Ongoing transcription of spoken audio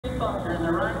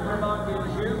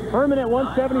Herman at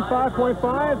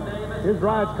 175.5. His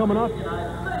ride's coming up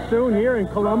soon here in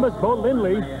Columbus. Bo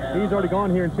Lindley, he's already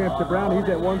gone here in championship round. He's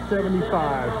at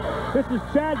 175. This is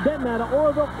Chad Denton out of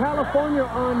Oroville, California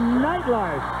on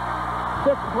Nightlife.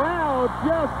 The crowd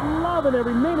just loving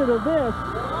every minute of this.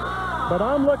 But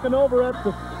I'm looking over at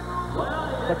the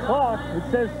clock. It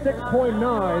says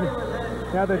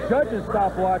 6.9. Now the judge's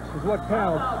stopwatch is what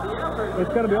counts. It's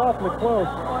going to be awfully close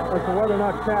as to whether or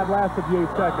not Chad lasted the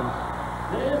 8 seconds.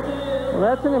 Well,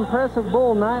 that's an impressive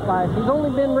bull, Nightlife. He's only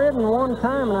been ridden one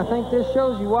time, and I think this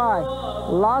shows you why.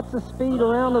 Lots of speed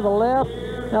around to the left.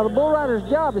 Now, the bull rider's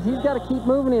job is he's got to keep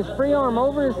moving his free arm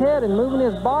over his head and moving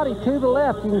his body to the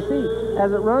left. You can see,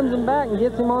 as it runs him back and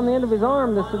gets him on the end of his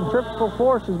arm, the centrifugal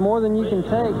force is more than you can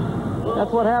take.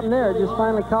 That's what happened there. It just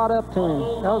finally caught up to him.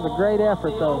 That was a great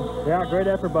effort, though. Yeah, great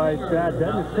effort by Chad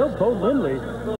Denton. It's still Bo Lindley